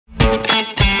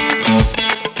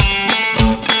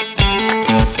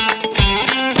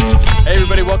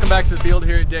back to the field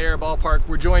here at Day Ballpark.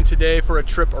 We're joined today for a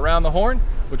trip around the horn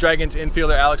with Dragons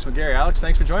infielder Alex McGarry. Alex,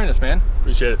 thanks for joining us, man.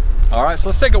 Appreciate it. All right, so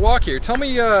let's take a walk here. Tell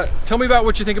me about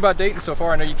what you think about Dayton so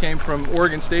far. I know you came from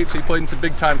Oregon State, so you played in some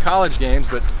big-time college games,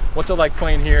 but what's it like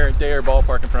playing here at Day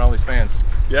Ballpark in front of all these fans?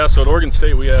 Yeah, so at Oregon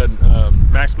State we had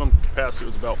maximum capacity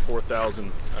was about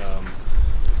 4,000,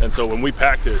 and so when we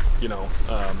packed it,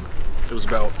 it was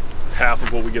about half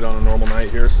of what we get on a normal night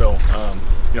here. So,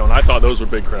 and I thought those were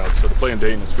big crowds. So to play in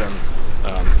Dayton, it's been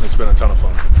a ton of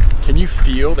fun. Can you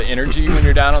feel the energy when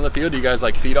you're down on the field? Do you guys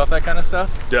like feed off that kind of stuff?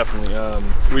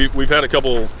 Definitely. We've had a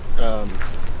couple,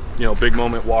 big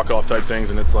moment walk-off type things,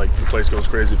 and it's like the place goes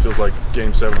crazy. It feels like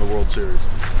Game 7 of the World Series.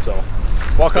 So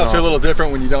walk-offs are a little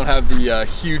different when you don't have the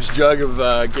huge jug of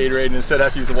Gatorade and instead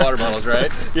have to use the water bottles,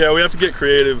 right? Yeah, we have to get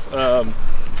creative.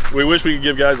 We wish we could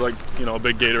give guys like a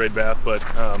big Gatorade bath, but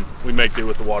we make do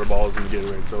with the water bottles and the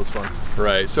Gatorade, so it's fun.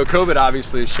 Right. So COVID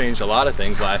obviously has changed a lot of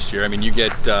things last year. I mean, you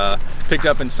get picked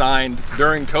up and signed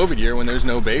during COVID year when there's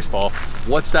no baseball.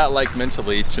 What's that like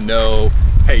mentally to know,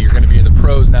 hey, you're going to be in the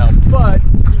pros now, but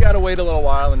you got to wait a little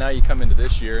while, and now you come into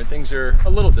this year and things are a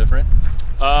little different?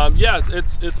 Yeah,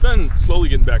 it's been slowly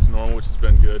getting back to normal, which has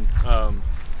been good.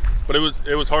 But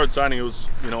it was hard signing. It was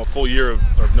a full year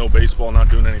of no baseball, not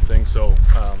doing anything. So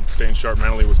staying sharp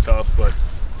mentally was tough, but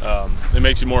it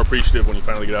makes you more appreciative when you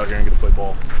finally get out here and get to play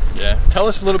ball. Yeah. Tell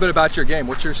us a little bit about your game.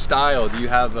 What's your style? Do you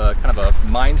have kind of a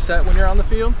mindset when you're on the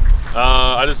field?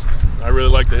 I really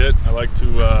like to hit. I like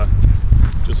to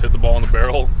just hit the ball in the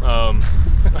barrel.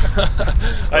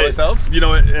 Always helps.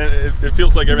 It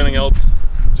feels like everything else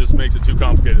just makes it too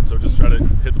complicated. So just try to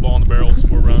hit the ball in the barrel,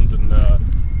 score runs, and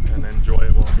enjoy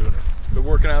it while I'm doing it. Been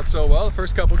working out so well. The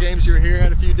first couple games you were here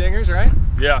had a few dingers, right?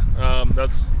 Yeah,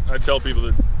 I tell people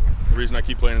that the reason I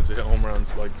keep playing is to hit home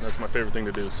runs. Like, that's my favorite thing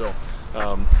to do. So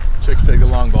chicks take the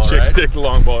long ball, chicks right? take the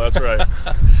long ball, that's right.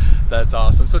 That's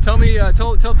awesome. So tell me,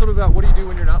 tell us a little bit about what do you do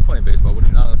when you're not playing baseball, when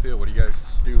you're not on the field? What do you guys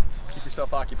do? Keep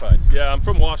yourself occupied. Yeah, I'm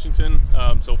from Washington,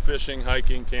 so fishing,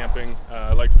 hiking, camping.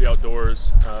 I like to be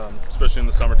outdoors, especially in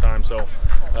the summertime. So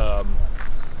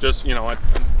I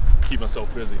keep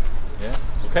myself busy. Yeah.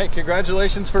 Okay,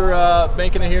 congratulations for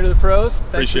making it here to the pros.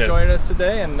 Thanks for joining us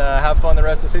today, and have fun the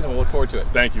rest of the season. We'll look forward to it.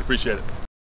 Thank you. Appreciate it.